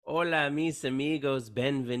Hola, mis amigos.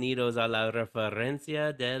 Bienvenidos a la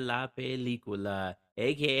referencia de la película,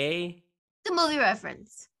 aka The movie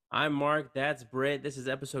reference. I'm Mark. That's Britt. This is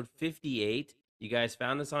episode 58. You guys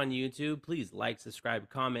found us on YouTube. Please like, subscribe,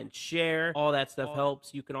 comment, share. All that stuff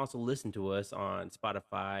helps. You can also listen to us on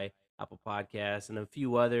Spotify, Apple Podcasts, and a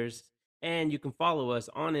few others. And you can follow us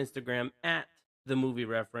on Instagram at the movie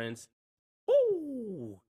reference.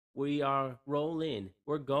 Ooh, we are rolling.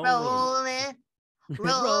 We're going. Rolling,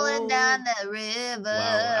 rolling down Rolling. the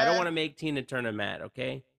Wow, I don't river. want to make Tina Turner mad,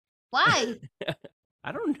 okay? Why?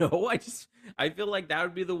 I don't know. I feel like that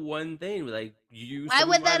would be the one thing. Like you use Why some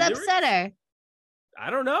of would my that upset lyrics. her? I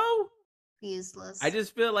don't know. I Useless.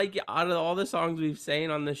 just feel like out of all the songs we've sang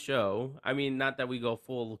on the show, I mean, not that we go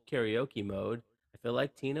full karaoke mode. I feel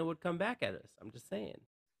like Tina would come back at us. I'm just saying.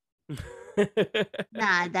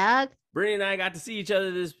 Nah, dog. Brittany and I got to see each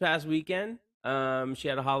other this past weekend. She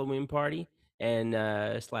had a Halloween party and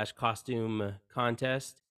slash costume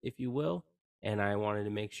contest, if you will, and I wanted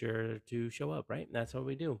to make sure to show up. Right, that's what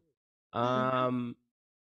we do. Mhm. Um,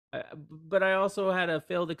 but I also had a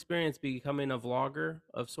failed experience becoming a vlogger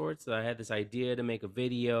of sorts. I had this idea to make a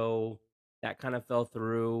video that kind of fell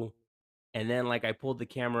through, and then like I pulled the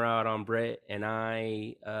camera out on Britt and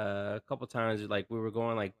I a couple times like we were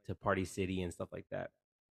going like to Party City and stuff like that,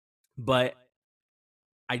 but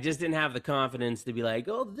I just didn't have the confidence to be like,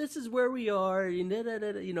 oh, this is where we are, and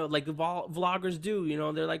you know, like the vloggers do. You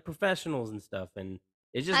know, they're like professionals and stuff, and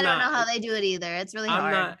it's just I don't not. know how they do it either. It's really I'm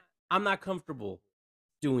hard. not. I'm not comfortable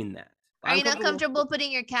doing that. Are I'm you not comfortable. comfortable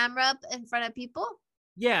putting your camera up in front of people?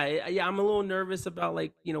 Yeah, yeah. I'm a little nervous about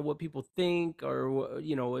like what people think, or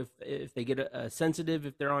if they get sensitive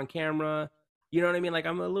if they're on camera. You know what I mean? Like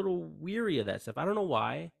I'm a little weary of that stuff. I don't know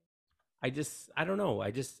why. I don't know.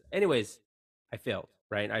 Anyways, I failed.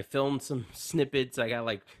 Right? I filmed some snippets. I got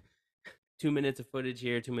like 2 minutes of footage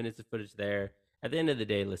here, 2 minutes of footage there. At the end of the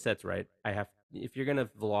day, Lisette's right. If you're gonna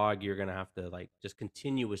vlog, you're gonna have to like just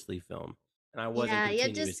continuously film, and I wasn't Yeah, you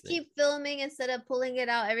just continuously. keep filming instead of pulling it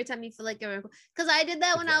out every time you feel like you're. Because I did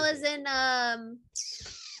that when I was Exactly. in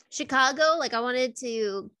Chicago. Like I wanted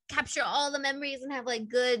to capture all the memories and have like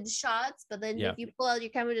good shots, but then Yeah, if you pull out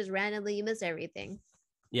your camera just randomly, you miss everything.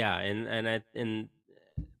 yeah, and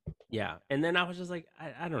yeah, and then I was just like,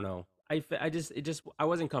 I don't know. I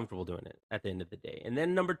wasn't comfortable doing it at the end of the day. And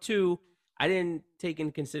then number two, I didn't take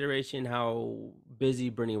in consideration how busy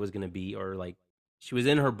Brittany was gonna be, or like she was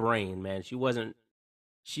in her brain, man. She wasn't.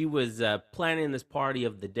 She was planning this party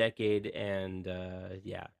of the decade, and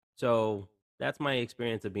yeah. So that's my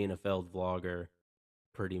experience of being a failed vlogger,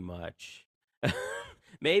 pretty much.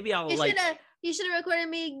 maybe I'll You should like have you should have recorded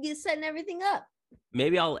me setting everything up.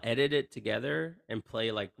 maybe I'll edit it together and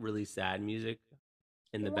play like really sad music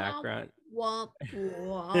in the Womp background. womp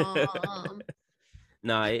womp.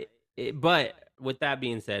 No, but with that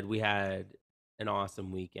being said, we had an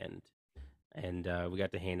awesome weekend, and we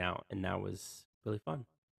got to hang out, and that was really fun.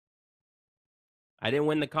 I didn't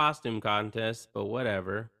win the costume contest, but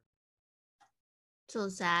whatever. So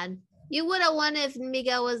sad. You would have won if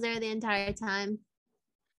Miguel was there the entire time.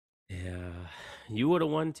 Yeah, you would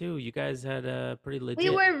have won too. You guys had a pretty We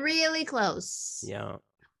legit. were really close. Yeah.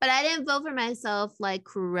 But I didn't vote for myself like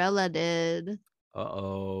Cruella did.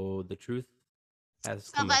 Uh-oh, the truth has So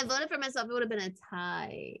if come I up. voted for myself, it would have been a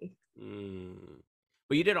tie. Mm.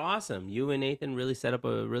 But you did awesome. You and Nathan really set up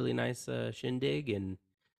a really nice shindig, and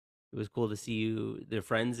it was cool to see you, their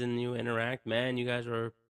friends, and you interact. Man, you guys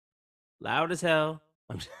were loud as hell.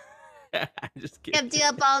 I'm just kidding. Kept you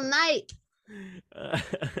up all night. Uh,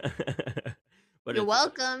 but You're it's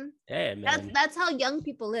welcome. hey man, That's how young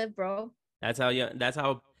people live, bro. that's how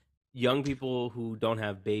young people who don't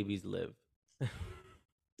have babies live.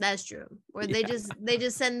 That's true. Or Yeah, they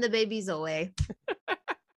just send the babies away.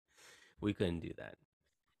 we couldn't do that.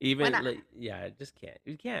 Why Even not? like, yeah, just can't.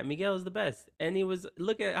 You can't. Miguel is the best, and he was.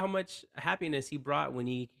 Look at how much happiness he brought when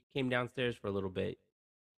he came downstairs for a little bit.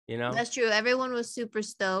 You know. That's true. Everyone was super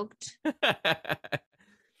stoked to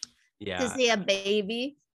Yeah. see a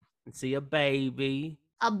baby. See a baby.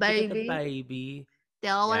 A Look at the baby. baby. They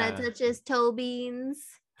all want Yeah. to touch his toe beans.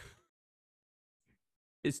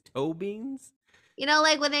 His toe beans. You know,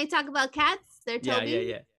 like when they talk about cats, their toe Yeah, yeah, beans.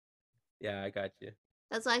 yeah. Yeah, I got you.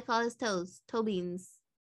 That's why I call his toes toe beans.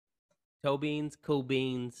 Toe beans, cool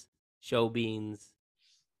beans, show beans.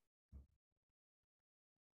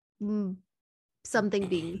 Mm, something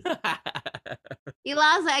bean. You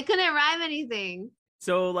lost it. I couldn't rhyme anything.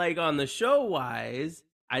 So, like on the show wise,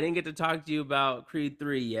 I didn't get to talk to you about Creed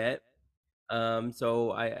 3 yet.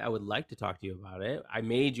 So I would like to talk to you about it. I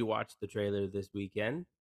made you watch the trailer this weekend.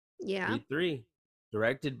 Yeah. Creed 3,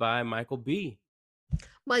 directed by Michael B.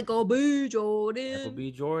 Michael B. Michael Jordan.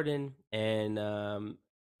 B. Jordan and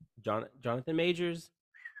Jonathan Majors,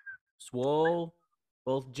 swole,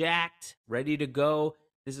 both jacked, ready to go.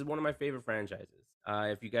 This is one of my favorite franchises.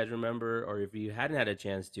 If you guys remember, or if you hadn't had a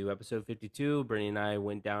chance to, episode 52, Brittany and I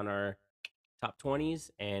went down our top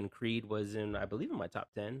 20s, and Creed was in, I believe, in my top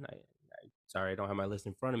 10. Sorry, I don't have my list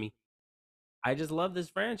in front of me. I just love this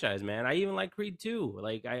franchise, man. I even like Creed 2.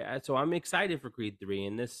 Like, so I'm excited for Creed 3,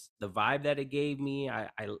 and the vibe that it gave me. I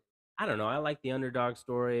don't know. I like the underdog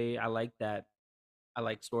story. I like that. I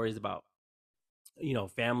like stories about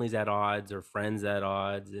families at odds or friends at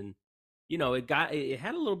odds, and it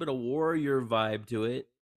had a little bit of warrior vibe to it.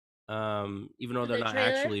 Even though To they're the not trailer.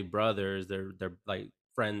 actually brothers, they're like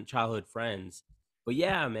childhood friends. But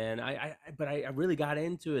yeah, man, I really got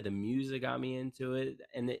into it. The music got me into it,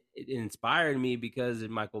 and it inspired me because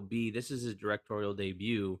of Michael B. This is his directorial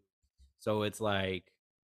debut, so it's like,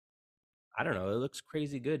 I don't know, it looks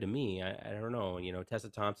crazy good to me. I don't know, Tessa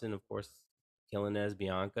Thompson, of course, killing as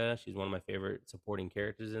Bianca. She's one of my favorite supporting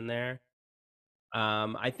characters in there.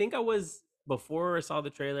 I think I was before I saw the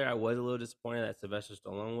trailer, I was a little disappointed that Sylvester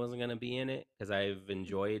Stallone wasn't going to be in it because I've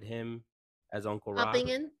enjoyed him as Uncle Popping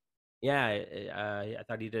Rock. in. Yeah, I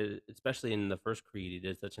thought he did, especially in the first Creed, he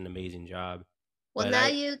did such an amazing job. Well, But now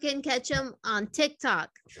you can catch him on TikTok.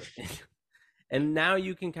 and now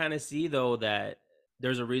you can kind of see though that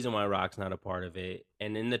there's a reason why Rock's not a part of it.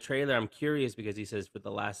 And in the trailer, I'm curious because he says for the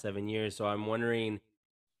last 7 years. So I'm wondering,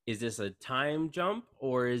 is this a time jump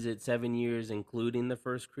or is it 7 years including the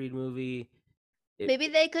first Creed movie? It Maybe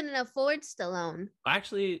they couldn't afford Stallone.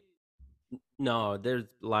 actually, no, there's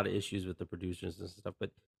a lot of issues with the producers and stuff, but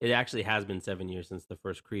it actually has been 7 years since the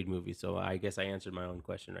first Creed movie. So I guess I answered my own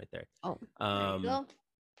question right there. Oh, there you Um, go.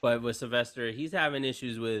 but with Sylvester, he's having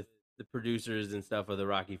issues with the producers and stuff of the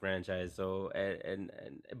Rocky franchise. So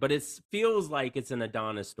but it feels like it's an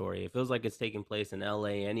Adonis story. It feels like it's taking place in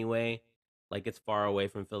L.A. anyway, like it's far away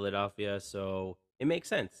from Philadelphia. So it makes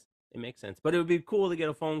sense. It makes sense. But it would be cool to get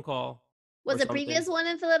a phone call Was or the something. previous one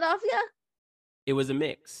in Philadelphia? It was a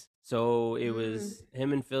mix. So it Mm. was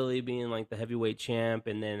him and Philly being like the heavyweight champ,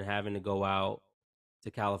 and then having to go out to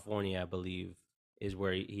California, I believe, is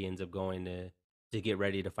where he ends up going to get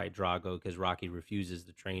ready to fight Drago because Rocky refuses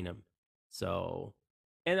to train him. So,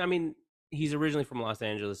 and I mean, he's originally from Los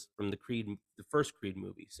Angeles, from the first Creed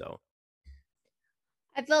movie. So,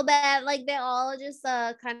 I feel bad. Like they all just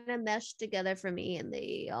kind of meshed together for me, and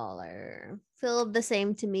they all are feel the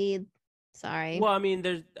same to me. Sorry. well, I mean,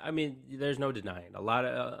 there's no denying a lot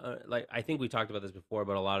of like I think we talked about this before,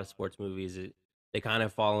 but a lot of sports movies, they kind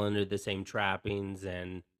of fall under the same trappings,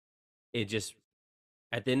 and it just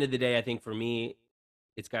at the end of the day, I think for me,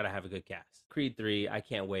 it's got to have a good cast. Creed 3, I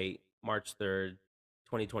can't wait. March 3rd,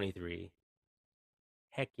 2023.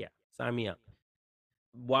 Heck yeah, sign me up.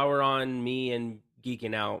 While we're on me and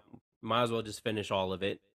geeking out, might as well just finish all of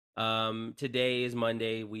it. Today is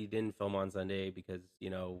Monday. We didn't film on Sunday because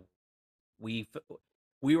we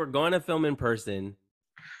we were going to film in person,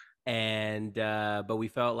 and but we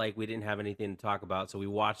felt like we didn't have anything to talk about, so we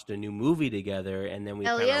watched a new movie together, and then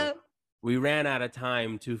Hell yeah. we ran out of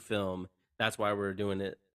time to film. That's why we're doing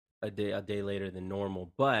it a day later than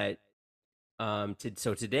normal. But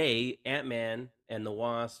so today, Ant-Man and the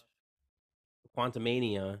Wasp,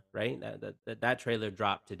 Quantumania, right? That trailer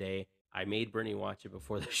dropped today. I made Brittany watch it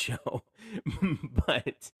before the show,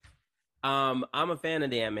 but I'm a fan of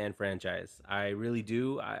the Ant-Man franchise. I really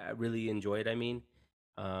do. I really enjoy it. I mean,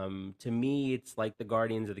 to me, it's like the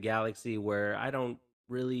Guardians of the Galaxy, where I don't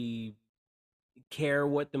really care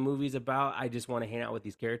what the movie's about. I just want to hang out with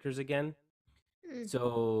these characters again. Mm.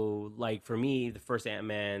 So, like for me, the first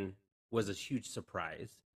Ant-Man was a huge surprise,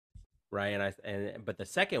 right? But the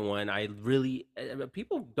second one, I really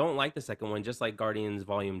people don't like the second one, just like Guardians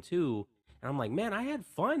Volume 2. And I'm like, man, I had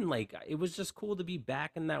fun. Like it was just cool to be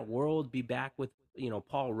back in that world, be back with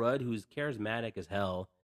Paul Rudd, who's charismatic as hell.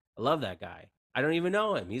 I love that guy. I don't even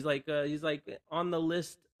know him. He's like on the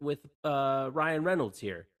list with Ryan Reynolds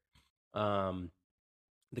here. Um,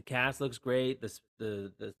 the cast looks great.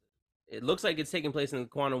 The it looks like it's taking place in the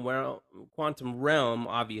quantum realm.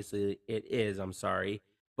 Obviously, it is. I'm sorry,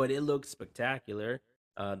 but it looks spectacular.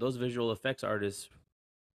 Those visual effects artists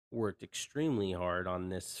worked extremely hard on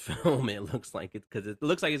this film. It looks like it because it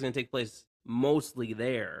looks like it's going to take place mostly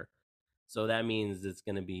there. So that means it's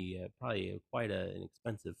going to be probably quite an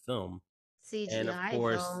expensive film. And of CGI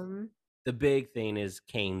course, film. the big thing is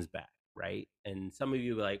Kane's back, right? And some of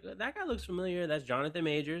you be like, that guy looks familiar. That's Jonathan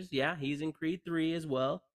Majors. Yeah, he's in Creed 3 as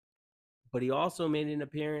well. But he also made an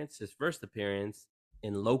appearance, his first appearance,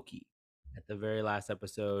 in Loki at the very last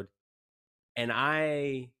episode. And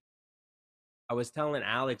I was telling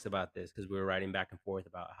Alex about this because we were writing back and forth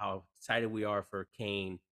about how excited we are for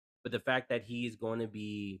Kane, but the fact that he's going to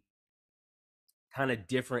be kind of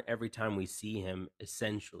different every time we see him,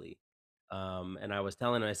 essentially. And I was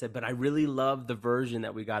telling him, I said, but I really love the version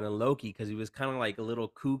that we got in Loki because he was kind of like a little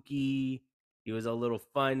kooky. He was a little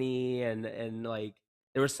funny, and like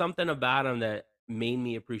there was something about him that made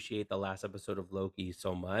me appreciate the last episode of Loki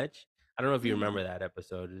so much. I don't know if you Mhm. remember that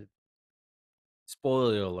episode.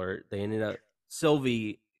 Spoiler alert: they ended up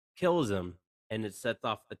Sylvie kills him, and it sets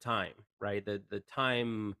off the time, right? The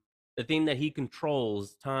time, the thing that he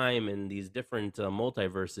controls, time, and these different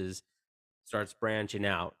multiverses starts branching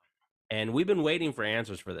out. And we've been waiting for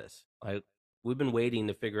answers for this. Like we've been waiting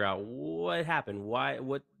to figure out what happened, why,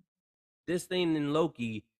 what this thing in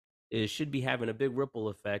Loki is should be having a big ripple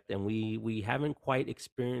effect, and we haven't quite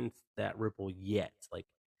experienced that ripple yet. Like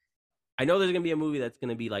I know there's gonna be a movie that's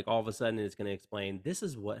gonna be like all of a sudden it's gonna explain this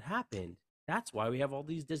is what happened. That's why we have all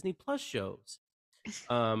these Disney Plus shows.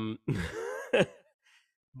 Um,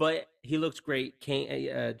 but he looks great.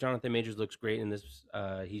 Jonathan Majors looks great in this.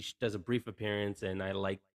 Does a brief appearance, and I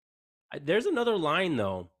like. There's another line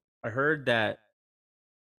though. I heard that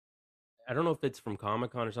I don't know if it's from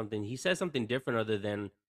Comic Con or something. He says something different other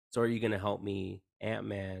than "So are you gonna help me, Ant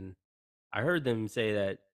Man?" I heard them say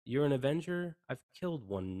that you're an Avenger. I've killed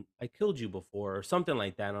one. I killed you before, or something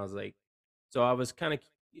like that. And I was like, so I was kind of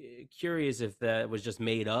curious if that was just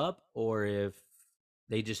made up or if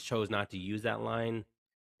they just chose not to use that line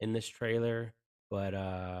in this trailer.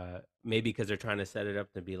 But maybe because they're trying to set it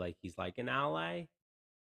up to be like he's like an ally.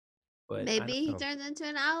 But I Maybe don't he know. turns into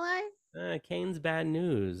an ally. Kane's bad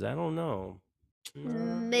news. I don't know.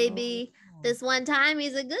 Maybe this one time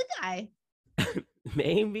he's a good guy.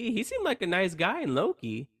 Maybe he seemed like a nice guy in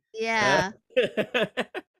Loki. Uh, Yeah.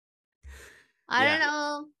 I yeah. don't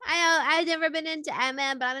know. I've never been into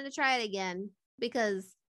Ant-Man, but I'm gonna try it again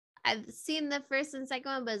because I've seen the first and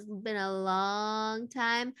second one, but it's been a long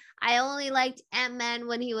time. I only liked Ant-Man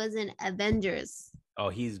when he was in Avengers. Oh,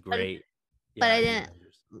 he's But great. but Yeah, I in didn't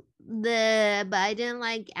Avengers. but I didn't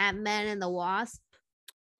like Ant-Man and the Wasp.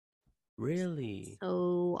 Really?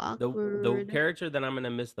 So The awkward. character that I'm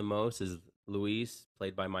gonna miss the most is Luis,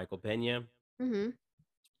 played by Michael Pena. Mm-hmm.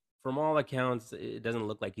 From all accounts, it doesn't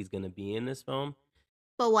look like he's gonna be in this film,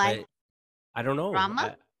 But why? but I don't know.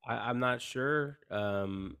 Drama? I'm not sure.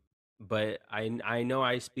 But I know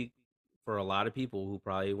I speak for a lot of people who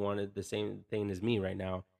probably wanted the same thing as me right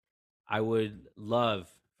now. I would love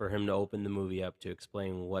for him to open the movie up to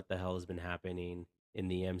explain what the hell has been happening in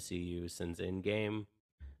the MCU since Endgame.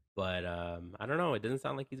 But I don't know. It doesn't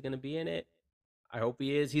sound like he's gonna be in it. I hope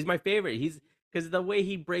he is. He's my favorite. He's because the way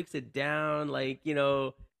he breaks it down, like he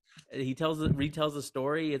retells the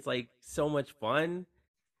story. It's like so much fun,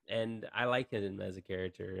 and I like him as a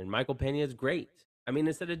character. And Michael Pena is great. I mean,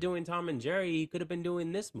 instead of doing Tom and Jerry, he could have been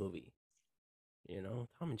doing this movie.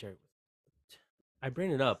 Tom and Jerry was. I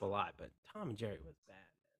bring it up a lot, but Tom and Jerry was bad.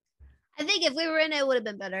 I think if we were in it, it would have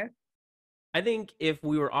been better. I think if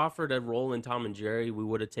we were offered a role in Tom and Jerry, we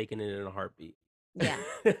would have taken it in a heartbeat. Yeah.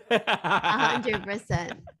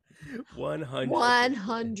 100%. 100%.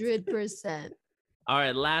 100%. All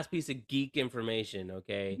right, last piece of geek information,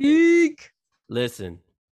 okay? Geek. Listen,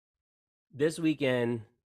 this weekend,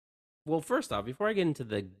 well, first off, before I get into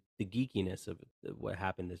the geekiness of what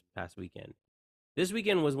happened this past weekend, this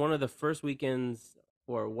weekend was one of the first weekends,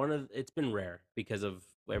 or it's been rare because of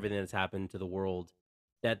everything that's happened to the world,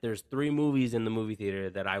 that there's 3 movies in the movie theater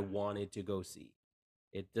that I wanted to go see.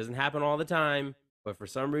 It doesn't happen all the time, but for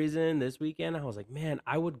some reason this weekend I was like, man,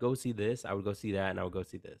 I would go see this, I would go see that, and I would go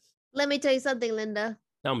see this. Let me tell you something, Linda.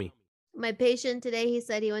 Tell me. My patient today, he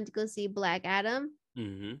said he went to go see Black Adam.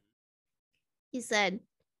 Mm-hmm. He said,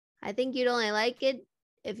 I think you'd only like it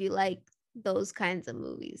if you like those kinds of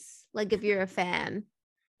movies. Like if you're a fan.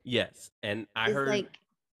 Yes, and It's like,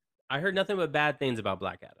 I heard nothing but bad things about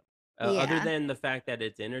Black Adam, other yeah. than the fact that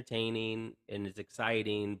it's entertaining and it's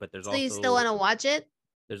exciting, but So you still want to watch it?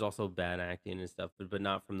 there's also bad acting and stuff, but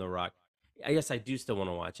not from The Rock. I guess I do still want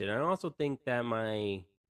to watch it. And I also think that my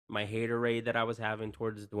hater raid that I was having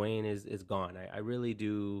towards Dwayne is gone. I really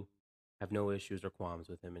do have no issues or qualms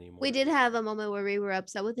with him We anymore. did have a moment where we were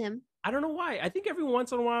upset with him. I don't know why. I think every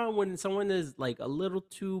once in a while, when someone is like a little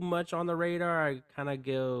too much on the radar, I kind of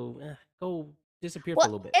go disappear for a Well,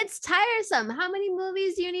 little bit. it's tiresome. How many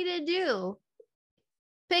movies do you need to do?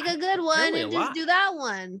 Pick a good one Apparently a and just lot. do that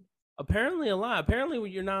one. Apparently a lot. Apparently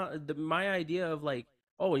when you're not my idea of like,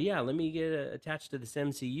 oh yeah, let me get attached to this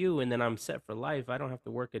MCU and then I'm set for life. I don't have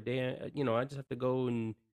to work a day. I just have to go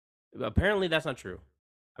and. Apparently that's not true.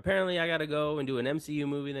 Apparently I got to go and do an MCU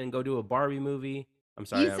movie, then go do a Barbie movie, I'm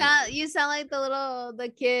sorry. You sound like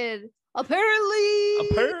the kid. Apparently,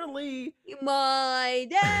 Apparently, my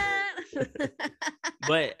dad.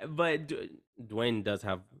 Dwayne does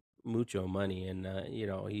have mucho money, and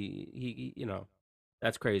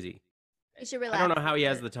that's crazy. You should I don't relax know a how little he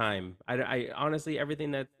has bit. the time. I honestly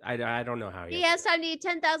everything that I don't know how he He has the has time time to eat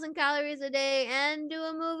 10,000 calories a day and do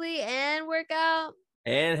a movie and work out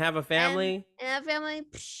and have a family. and have family.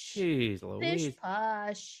 Psh, Jeez, pish Louise,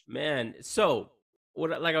 posh. man. So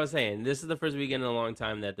what? Like I was saying, this is the first weekend in a long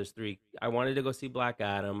time that there's three. I wanted to go see Black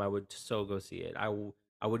Adam. I would so go see it. I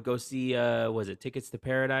would go see was it Tickets to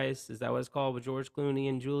Paradise? Is that what it's called with George Clooney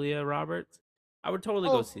and Julia Roberts? I would totally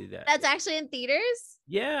go Oh, see that. that's actually in theaters?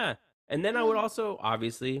 Yeah. And then I would also,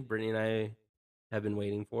 obviously, Brittany and I have been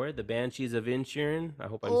waiting for it. The Banshees of Inisherin. I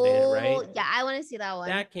hope I'm saying it Oh, right. yeah, I want to see that one.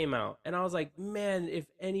 That came out, and I was like, man, if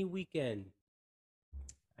any weekend,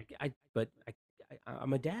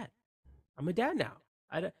 I'm a dad. I'm a dad now.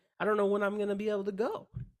 I don't know when I'm gonna be able to go.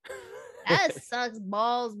 That sucks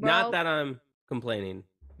balls, Not bro. that I'm complaining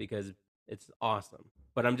because it's awesome,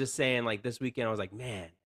 but I'm just saying, like this weekend, I was like, man,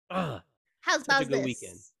 How's such a about good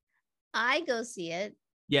weekend. this? I go see it,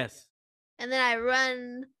 Yes, and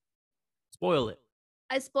then spoil it.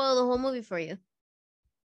 I spoil the whole movie for you.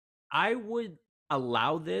 I would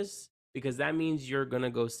allow this because that means you're gonna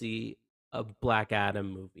go see a Black Adam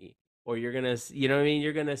movie, or you're gonna, you know what I mean?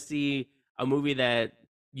 You're gonna see a movie that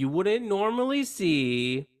you wouldn't normally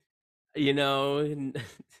see. You know,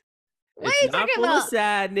 What it's are you not talking full of about?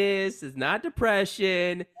 sadness. It's not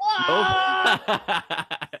depression. No. Whoa! I'm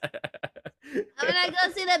gonna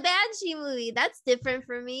go see the Banshee movie. That's different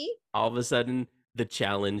for me. All of a sudden, the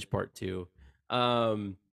challenge part two.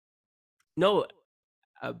 No,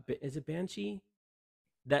 is it Banshee?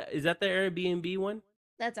 That is that the Airbnb one?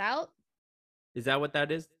 That's out. Is that what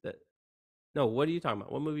that is? No, what are you talking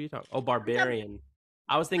about? What movie are you talking? Oh, I'm talking. Barbarian.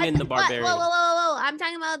 I was What? thinking the What? Whoa, whoa, Barbarian. whoa, whoa, whoa! I'm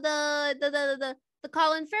talking about the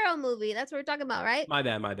Colin Farrell movie. That's what we're talking about, right? My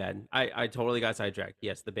bad, my bad. I totally got sidetracked.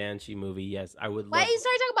 Yes, the Banshee movie. Yes, I would Why are love. you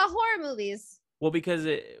starting talking about horror movies? Well, because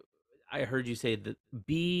I heard you say the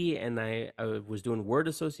B, and I was doing word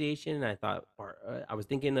association, and I thought I was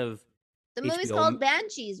thinking of The movie's HBO. called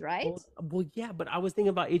Banshees, right? Well, yeah, but I was thinking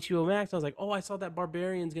about HBO Max. I was like, oh, I saw that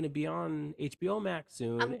Barbarian's gonna be on HBO Max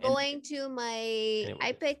soon. I'm And going to my anyways,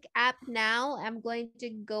 iPick app now. I'm going to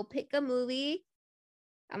go pick a movie.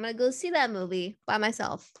 I'm gonna go see that movie by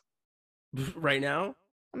myself. right now,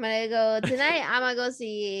 I'm gonna go tonight. I'm gonna go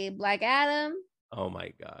see Black Adam, oh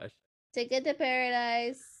my gosh. Ticket to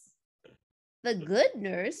Paradise, The Good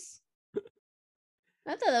Nurse.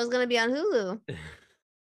 I thought that was gonna be on Hulu.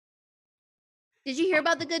 Did you hear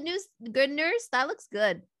about the good news? Good Nurse? That looks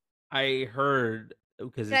good. I heard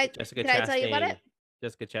because it's Jessica Can I tell you about Chastain, it?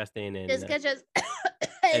 Jessica Chastain, and Jessica just and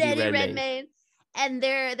Eddie Eddie Redmayne. Redmayne, and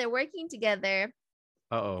they're working together.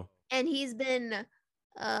 Uh oh. And he's been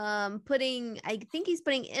putting, I think he's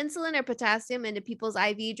putting insulin or potassium into people's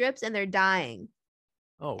IV drips, and they're dying.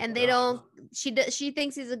 Oh And they gosh. don't. She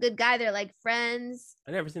thinks he's a good guy. They're like friends.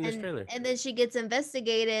 I never seen this trailer. And then she gets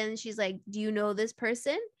investigated, and she's like, "Do you know this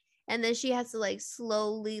person?" And then she has to like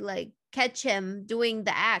slowly like catch him doing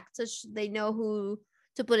the act, so they know who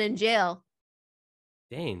to put in jail.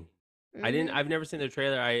 Dang. Mhm. I've never seen the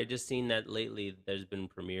trailer. I had just seen that lately there's been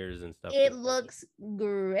premieres and stuff It with it. looks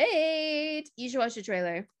great. You should watch the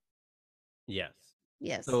trailer. Yes.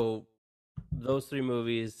 Yes. So those three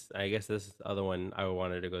movies, I guess this other one I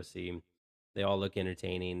wanted to go see. They all look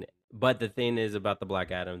entertaining. But the thing is about the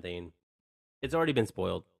Black Adam thing, it's already been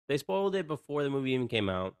spoiled. They spoiled it before the movie even came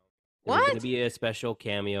out. There was going to What? be a special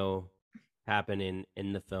cameo happening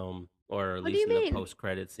in the film, or at What do least you in the mean?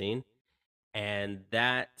 post-credit scene. And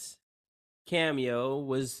that cameo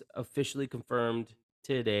was officially confirmed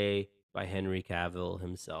today by Henry Cavill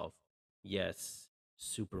himself. Yes,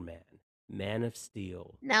 Superman, Man of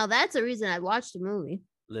Steel. Now that's a reason I'd watch the movie.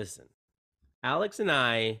 Listen, Alex and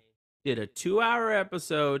I did a 2-hour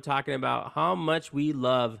episode talking about how much we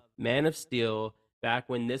love Man of Steel back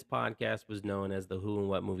when this podcast was known as the Who and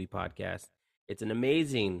What Movie Podcast. It's an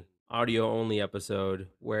amazing audio only episode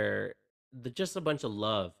where just a bunch of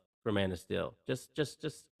love for Man of Steel, just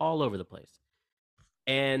all over the place.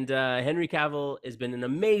 And Henry Cavill has been an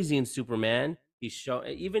amazing Superman. He's shown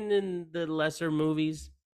even in the lesser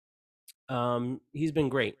movies. He's been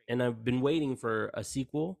great, and I've been waiting for a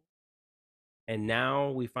sequel. And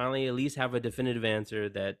now we finally at least have a definitive answer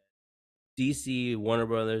that DC Warner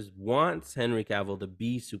Brothers wants Henry Cavill to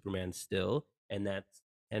be Superman still, and that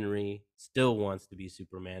Henry still wants to be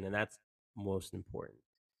Superman, and that's most important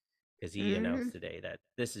because he Mm-hmm. announced today that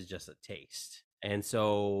this is just a taste. And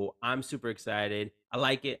so I'm super excited. I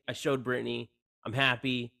like it. I showed Brittany. I'm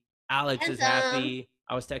happy. Alex is Handsome. happy.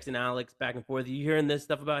 I was texting Alex back and forth. You hearing this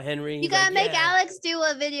stuff about Henry? You He's like, gotta make yeah, Alex do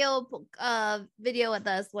a video with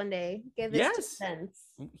us one day. Give his two yes, cents.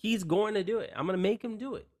 he's going to do it. I'm gonna make him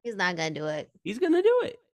do it. He's not gonna do it. He's gonna do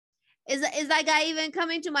it. Is that guy even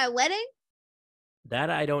coming to my wedding? That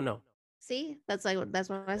I don't know. See, that's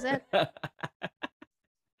what I said.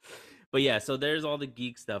 But yeah, so there's all the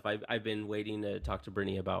geek stuff I've been waiting to talk to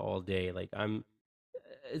Brittany about all day. Like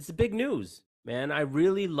it's big news, man. I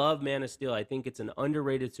really love Man of Steel. I think it's an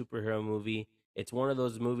underrated superhero movie. It's one of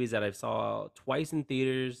those movies that I saw twice in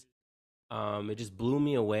theaters. It just blew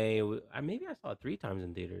me away. Maybe I saw it 3 times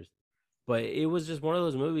in theaters, but it was just one of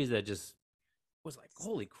those movies that just was like,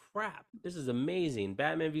 holy crap, this is amazing.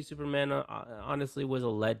 Batman v Superman honestly was a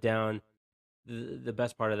letdown. The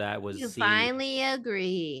best part of that was You seeing. finally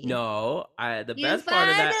agree. No, the You best part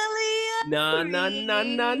of that. finally No, no, no,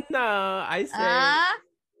 no, agree. no. I said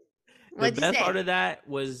the What'd you best part say? of that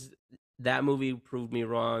was that movie proved me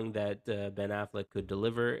wrong that Ben Affleck could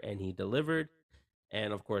deliver, and he delivered.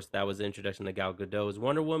 And of course, that was the introduction to Gal Gadot's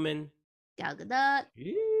Wonder Woman. Gal Gadot.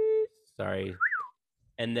 Jeez. Sorry.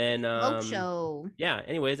 And then, Smoke show. yeah.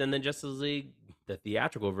 Anyways, and then Justice League, the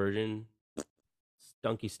theatrical version,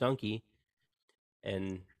 stunky,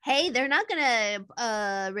 and Hey, they're not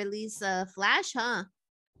gonna release Flash, huh?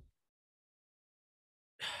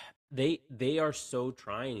 they are so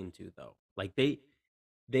trying to though. Like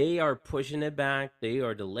they are pushing it back. They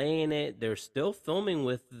are delaying it. They're still filming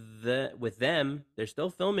with them. They're still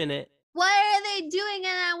filming it. What are they doing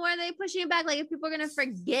and why are they pushing it back? Like if people are gonna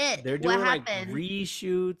forget They're what doing like happened.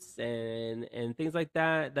 reshoots and things like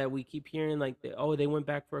that we keep hearing like they went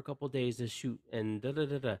back for a couple days to shoot and da da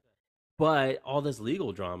da da. But all this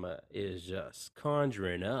legal drama is just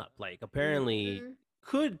conjuring up. Like apparently Mm-hmm.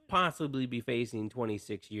 could possibly be facing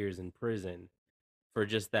 26 years in prison for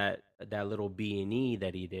just that little B&E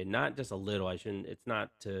that he did. Not just a little. I shouldn't. It's not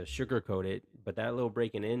to sugarcoat it, but that little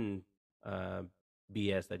breaking in uh,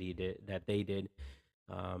 BS that they did,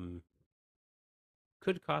 um,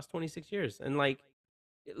 could cost 26 years. And like,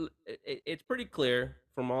 it's pretty clear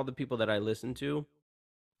from all the people that I listen to,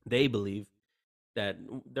 they believe that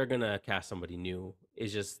they're gonna cast somebody new.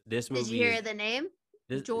 It's just this Did you movie is hear the name?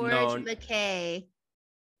 this. George No, McKay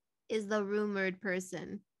is the rumored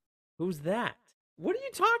person. who's that? What are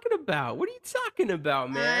you talking about? What are you talking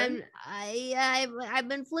about, man? I've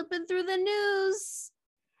been flipping through the news.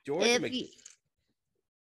 George If Mc. you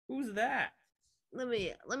Who's that? let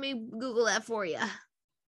me Google that for you.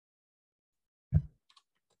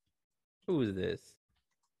 Who is this?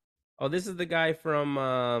 Oh, this is the guy from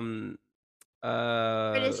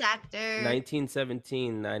British actor.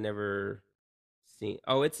 1917. I never seen.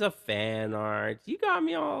 Oh, it's a fan art. You got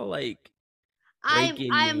me all like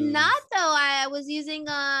breaking I'm not news. though. I was using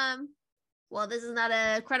well, this is not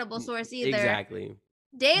a credible source either. Exactly.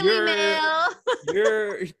 Daily Mail.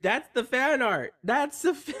 That's the fan art. That's the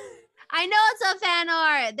I know it's a fan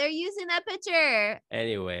art. They're using that picture.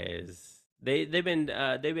 Anyways, they've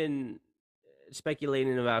been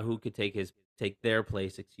speculating about who could take their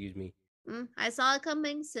place, excuse me. I saw it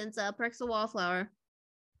coming since Perks the Wallflower.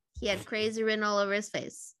 He had crazy written all over his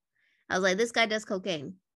face. I was like, this guy does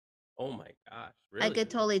cocaine. Oh my gosh, really? I could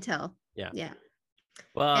totally tell. Yeah. Yeah.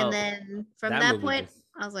 Well, And then from that point,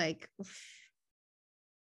 I was like,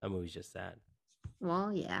 that movie's just sad.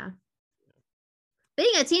 well, yeah.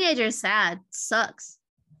 Being a teenager is sad. Sucks.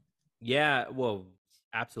 Yeah, well,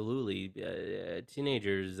 absolutely.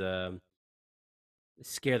 Teenagers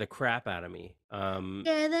scare the crap out of me. And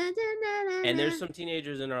there's some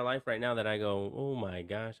teenagers in our life right now that I go, oh my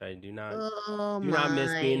gosh, I do not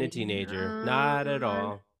miss being a teenager. Not at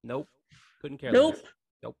all. Nope. Couldn't care less.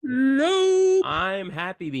 Nope. I'm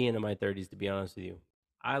happy being in my 30s, to be honest with you.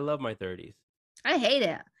 I love my 30s. I hate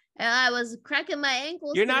it. And I was cracking my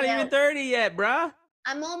ankles. You're not even 30 yet, bruh.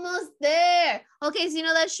 I'm almost there. Okay, so you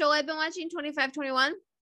know that show I've been watching, 25-21?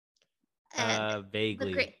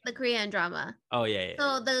 Vaguely. The Korean drama. Oh, yeah.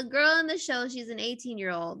 So the girl in the show, she's an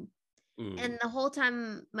 18-year-old. And the whole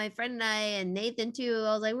time, my friend and I, and Nathan too,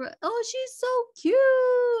 I was like, oh, she's so cute.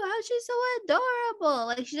 How she's so adorable.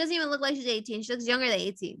 Like, she doesn't even look like she's 18. She looks younger than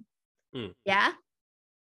 18. Yeah?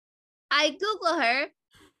 I Google her.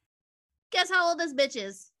 Guess how old this bitch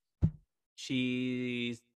is?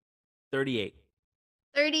 She's 38.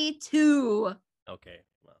 32. Okay.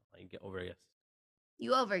 Well, I get overguessed.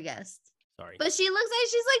 You overguessed. Sorry. But she looks like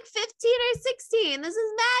she's like 15 or 16. This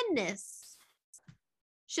is madness.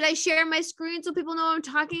 Should I share my screen so people know what I'm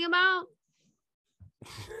talking about?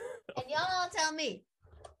 And y'all tell me.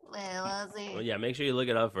 Well, let's see. Well, yeah, make sure you look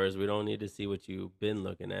it up first. We don't need to see what you've been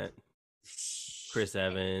looking at. Chris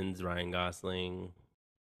Evans, Ryan Gosling.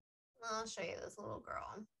 I'll show you this little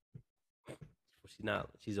girl. She's not.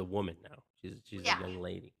 She's a woman now. She's a Yeah, young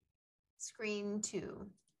lady. screen 2.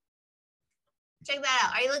 Check that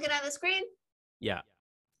out. Are you looking at the screen? Yeah.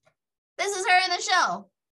 This is her in the show.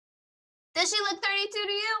 Does she look 32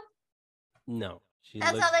 to you? No. She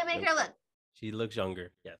That's looks. how they make her look. She looks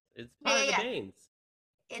younger. Yes. It's Yeah, part of yeah, the yeah. Banes.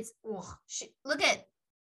 It's look at.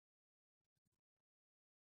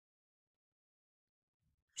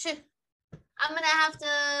 Shit. I'm gonna have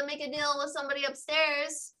to make a deal with somebody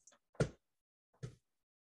upstairs to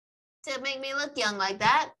make me look young like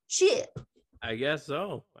that. Shit. I guess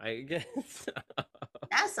so. I guess.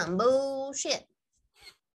 That's some bullshit.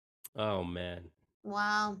 Oh man.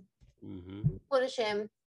 Wow. Hmm. What a shame.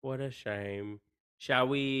 What a shame. Shall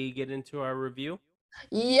we get into our review?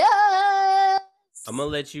 Yes. I'm gonna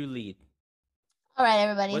let you lead. All right,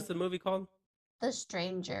 everybody. What's the movie called? The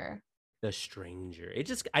Stranger. The Stranger.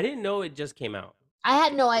 I didn't know it just came out. I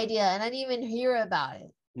had no idea, and I didn't even hear about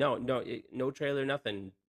it. No, no trailer,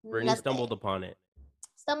 nothing. Brittany Nothing. stumbled upon it.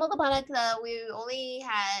 Stumbled upon it because we only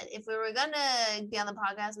had, if we were gonna be on the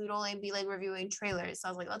podcast, we'd only be like reviewing trailers. So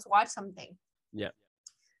I was like, let's watch something. Yeah.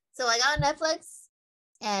 So I got on Netflix,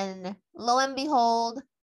 and lo and behold,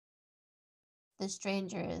 The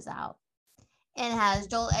Stranger is out. And it has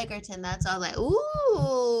Joel Edgerton. That's all I was like,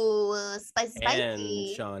 ooh, spicy.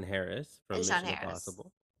 And Sean Harris from And Sean Mission Harris.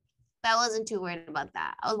 Impossible. I wasn't too worried about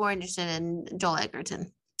that. I was more interested in Joel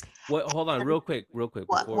Edgerton. What? Hold on, real quick. What?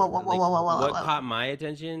 Before, what Whoa. caught my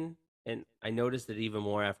attention, and I noticed it even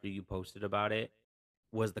more after you posted about it,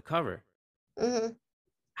 was the cover. Mm-hmm.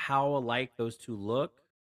 How alike those two look,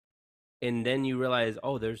 and then you realize,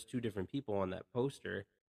 oh, there's two different people on that poster,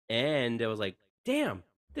 and it was like, damn,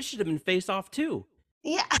 this should have been Face Off too.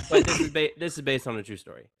 Yeah. But this is based on a true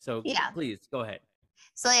story. So yeah. Please go ahead.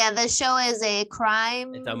 So yeah, the show is a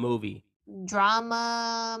crime. It's a movie.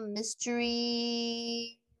 Drama,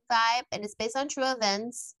 mystery vibe, and it's based on true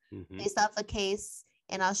events, based off a case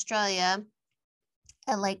in Australia,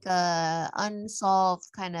 and like a unsolved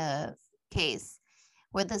kind of case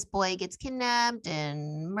where this boy gets kidnapped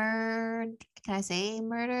and murdered. Can I say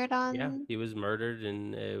murdered on? Yeah, he was murdered,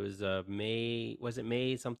 and it was May. Was it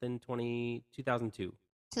May something 2002?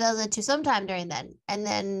 2002, sometime during then. And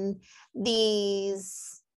then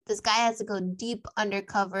this guy has to go deep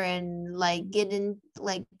undercover and like get in,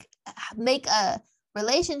 like make a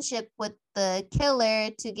relationship with the killer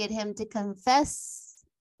to get him to confess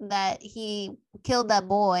that he killed that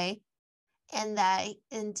boy, and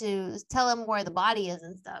to tell him where the body is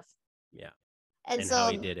and stuff. Yeah. And so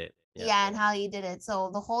how he did it. Yeah, and how he did it.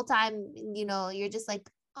 So the whole time, you're just like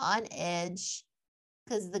on edge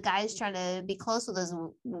because the guy's trying to be close with this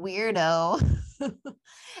weirdo.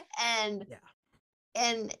 and Yeah.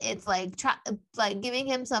 and it's like like giving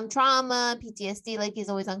him some trauma, PTSD, like he's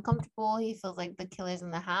always uncomfortable. He feels like the killer's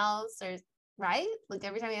in the house, or right? Like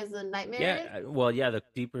every time he has a nightmare. Yeah, well, yeah, the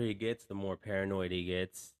deeper he gets, the more paranoid he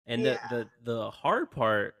gets. And the hard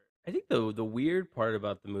part, I think the weird part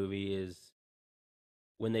about the movie is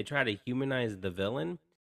when they try to humanize the villain.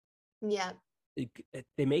 Yeah.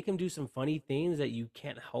 They make him do some funny things that you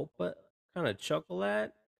can't help but kind of chuckle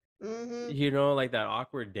at. Mm-hmm. Like that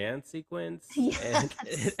awkward dance sequence. Yes.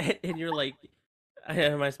 And you're like,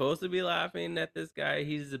 am I supposed to be laughing at this guy?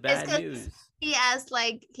 He's the bad news. He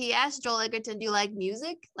asked Joel Edgerton, do you like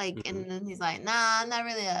music? Like, and then he's like, nah, I'm not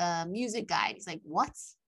really a music guy. And he's like, what?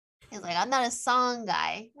 He's like, I'm not a song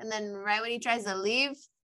guy. And then right when he tries to leave,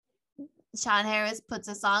 Sean Harris puts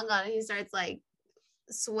a song on and he starts like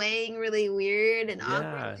swaying really weird and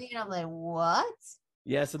awkwardly. And I'm like, what?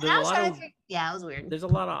 Yeah, so there's a lot of it was weird. There's a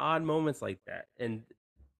lot of odd moments like that. And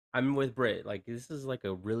I'm with Britt. Like, this is like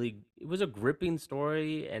it was a gripping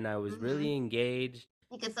story, and I was really engaged.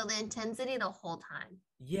 You could feel the intensity the whole time.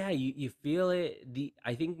 Yeah, you feel it.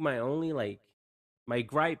 I think my only my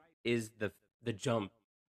gripe is the jump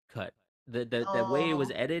cut. The way it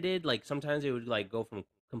was edited, like sometimes it would like go from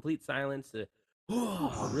complete silence to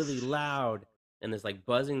really loud, and this like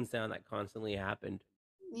buzzing sound that constantly happened.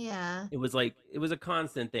 Yeah. It was a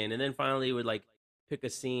constant thing, and then finally it would like pick a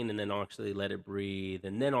scene and then actually let it breathe,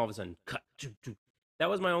 and then all of a sudden cut. That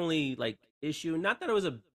was my only like issue. Not that it was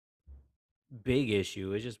a big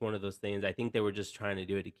issue. It's just one of those things. I think they were just trying to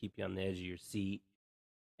do it to keep you on the edge of your seat,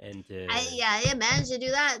 and I managed to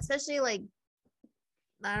do that, especially like,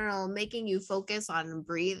 I don't know, making you focus on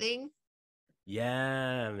breathing.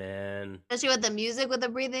 Yeah, man. Especially with the music with the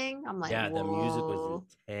breathing. I'm like, yeah, whoa. The music was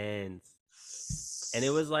intense, and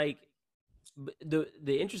it was like the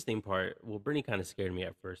interesting part. Well, Brittany kind of scared me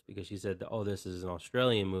at first because she said, "Oh, this is an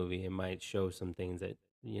Australian movie. It might show some things that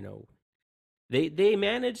they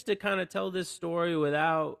managed to kind of tell this story Showing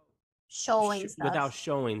without stuff.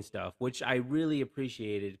 showing stuff, which I really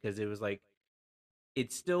appreciated because it was like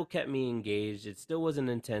it still kept me engaged. It still was an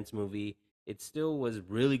intense movie. It still was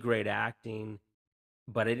really great acting,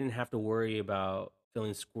 but I didn't have to worry about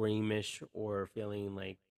feeling squeamish or feeling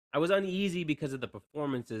like I was uneasy because of the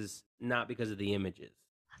performances, not because of the images.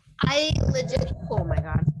 I legit, oh my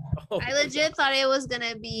God. Oh I my legit god. thought it was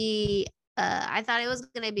gonna be I thought it was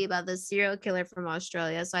gonna be about the serial killer from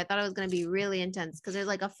Australia. So I thought it was gonna be really intense because there's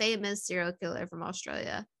like a famous serial killer from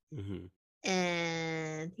Australia. Hmm.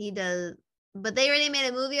 And he does, but they already made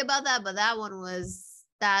a movie about that, but that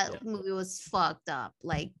Yeah. movie was fucked up.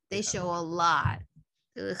 Like they Yeah. show a lot.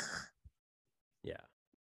 Ugh. Yeah.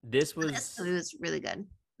 This But this movie was was really good.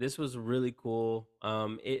 this was really cool.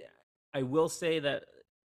 It I will say that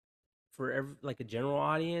for like a general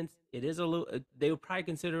audience, it is a little. They would probably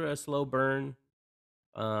consider it a slow burn.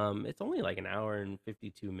 It's only like an hour and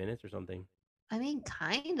 52 minutes or something. I mean,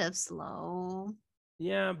 kind of slow.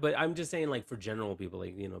 Yeah, but I'm just saying, like for general people,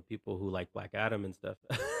 like people who like Black Adam and stuff.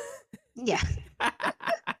 Yeah.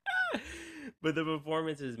 But the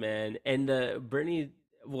performances, man, and the Bernie.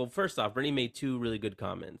 Well, first off, Bernie made two really good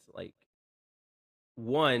comments. Like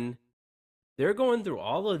one, they're going through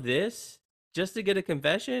all of this just to get a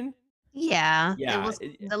confession. Yeah. It Yeah, was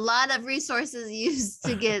a lot of resources used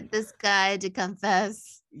to get this guy to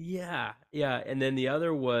confess. yeah, yeah. And then the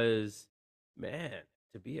other was, man,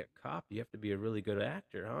 to be a cop, you have to be a really good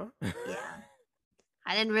actor, huh? Yeah.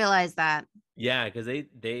 I didn't realize that. Yeah, because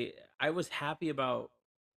I was happy about.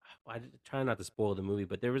 I try not to spoil the movie,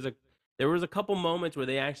 but there was a couple moments where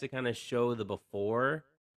they actually kind of show the before,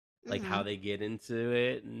 like how Hmm. they get into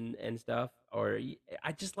it and stuff.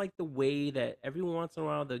 I just like the way that every once in a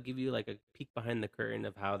while they'll give you like a peek behind the curtain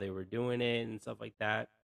of how they were doing it and stuff like that.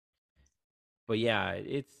 But yeah,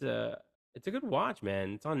 it's a good watch,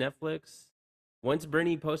 man. It's on Netflix. Once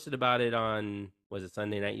Bernie posted about it on, was it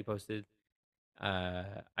Sunday night you posted?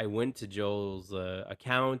 I went to Joel's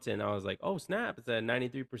account and I was like, "Oh snap! It's at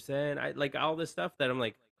 93%." I like all this stuff that I'm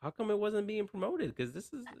like, "How come it wasn't being promoted?" Because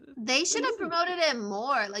this is They it's should have amazing. promoted it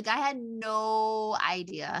more. Like I had no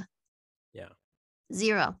idea. Yeah,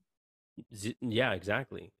 Zero. yeah,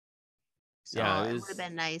 exactly. Yeah, So it it would have was.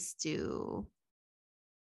 been nice to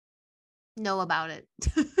know about it.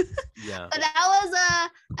 Yeah, But that was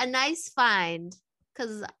a nice find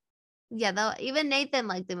because yeah, though even Nathan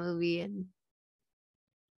liked the movie and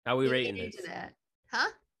how are we he rating made into this? that. Huh?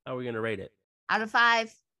 How are we gonna rate it? Out of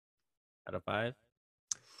 5, Out of five?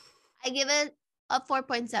 I give it a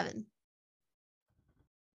 4.7.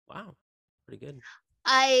 Wow, pretty good.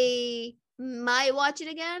 I might watch it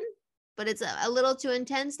again, but it's a little too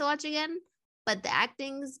intense to watch again. But the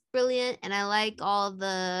acting's brilliant, and I like all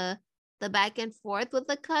the back and forth with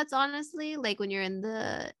the cuts. Honestly, like when you're in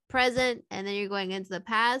the present and then you're going into the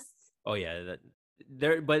past. Oh yeah,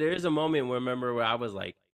 but there is a moment where remember where I was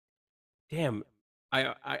like, "Damn."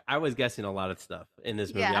 I was guessing a lot of stuff in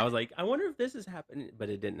this movie. I Yeah, was like, I wonder if this is happening, but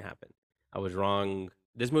it didn't happen. I was wrong.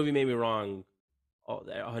 This movie made me wrong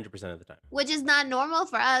 100% of the time. which is not normal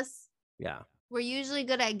for us. Yeah. We're usually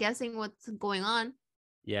good at guessing what's going on.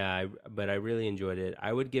 Yeah, but I really enjoyed it.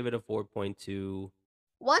 I would give it a 4.2.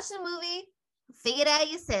 Watch the movie, figure it out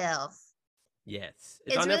yourself. Yes.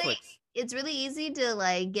 It's It's on really Netflix. it's really easy to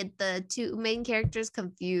like get the two main characters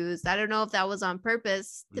confused. I don't know if that was on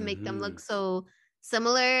purpose to make them look Mhm. so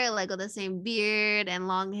similar, like with the same beard and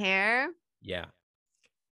long hair. Yeah.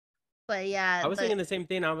 But yeah, I was but thinking the same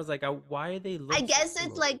thing. I was like, why they I look so guess it's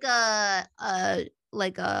similar?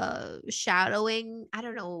 like a shadowing. I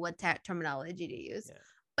don't know what terminology to use, Yeah.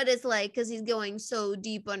 but it's like because he's going so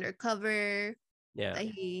deep undercover Yeah. that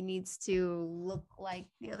he needs to look like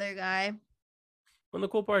the other guy. Well, the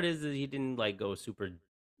cool part is that he didn't like go super.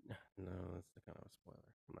 No, that's the kind of a spoiler.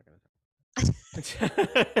 I'm not gonna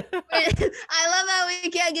I love how we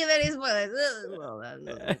can't give any spoilers.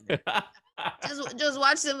 talk. Just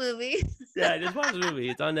watch the movie. Yeah, just watch the movie.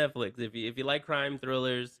 It's on Netflix. If you like crime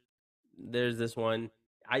thrillers, there's this one.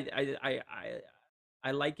 I I I I,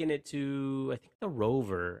 I liken it to I think The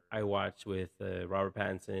Rover I watched with Robert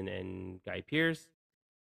Pattinson and Guy Pearce.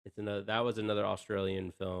 It's another that was another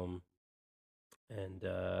Australian film, and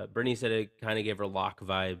Bernie said it kind of gave her Locke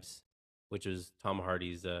vibes, which was Tom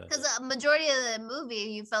Hardy's. Because the majority of the movie,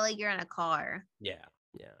 you felt like you're in a car. Yeah,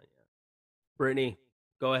 yeah, yeah. Brittany,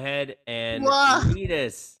 go ahead and Whoa! lead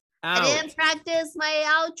us I out. didn't practice my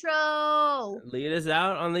outro, Lead us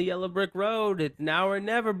out on the yellow brick road. It's now or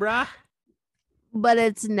never, brah. but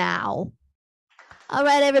it's now. All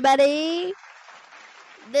right, everybody.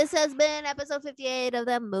 This has been episode 58 of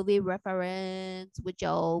the movie reference with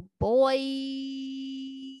your boy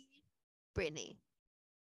Brittany.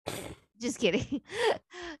 Just kidding.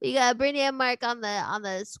 You got Brittany and Mark on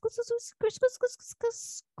the script.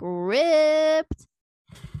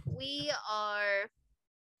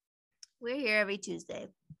 We're here every Tuesday.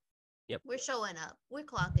 Yep. We're showing up. We're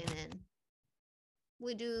clocking in.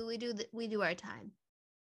 We do our time.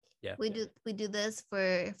 Yeah. We do this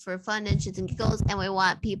for fun and shits and giggles, and we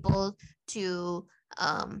want people to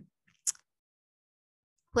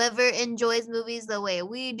whoever enjoys movies the way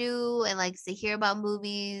we do and likes to hear about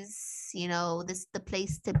movies, this is the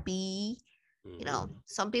place to be.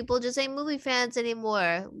 Some people just ain't movie fans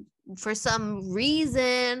anymore for some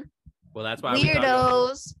reason. Well, that's why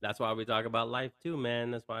weirdos. That's why we talk about life too,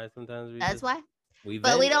 man. That's why sometimes we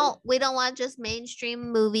but we don't want just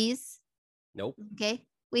mainstream movies. Nope. Okay,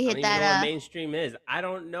 we hit I don't that. Even know what mainstream is. I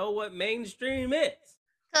don't know what mainstream is.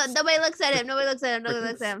 Nobody looks at him. Nobody looks at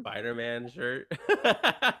him. Spider-Man shirt.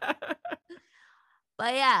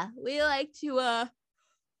 But yeah, we like to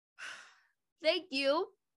thank you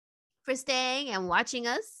for staying and watching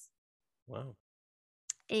us. Wow.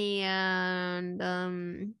 And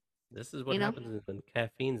this is what happens when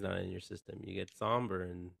caffeine's not in your system. You get somber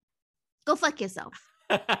and go fuck yourself.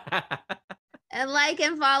 And like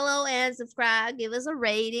and follow and subscribe. Give us a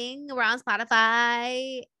rating. We're on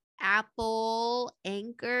Spotify, Apple,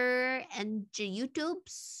 Anchor, and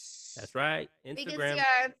YouTube's. That's right. Instagram. We can see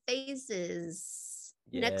our faces.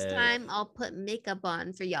 Yes. Next time I'll put makeup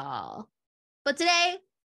on for y'all. But today,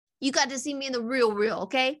 you got to see me in the real,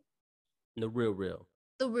 okay? The real.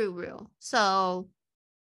 The real. So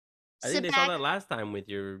I think they saw that last time with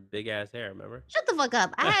your big ass hair, remember? Shut the fuck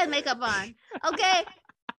up. I had makeup on. Okay.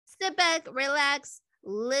 Sit back, relax,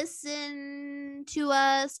 listen to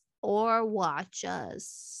us or watch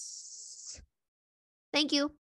us. Thank you.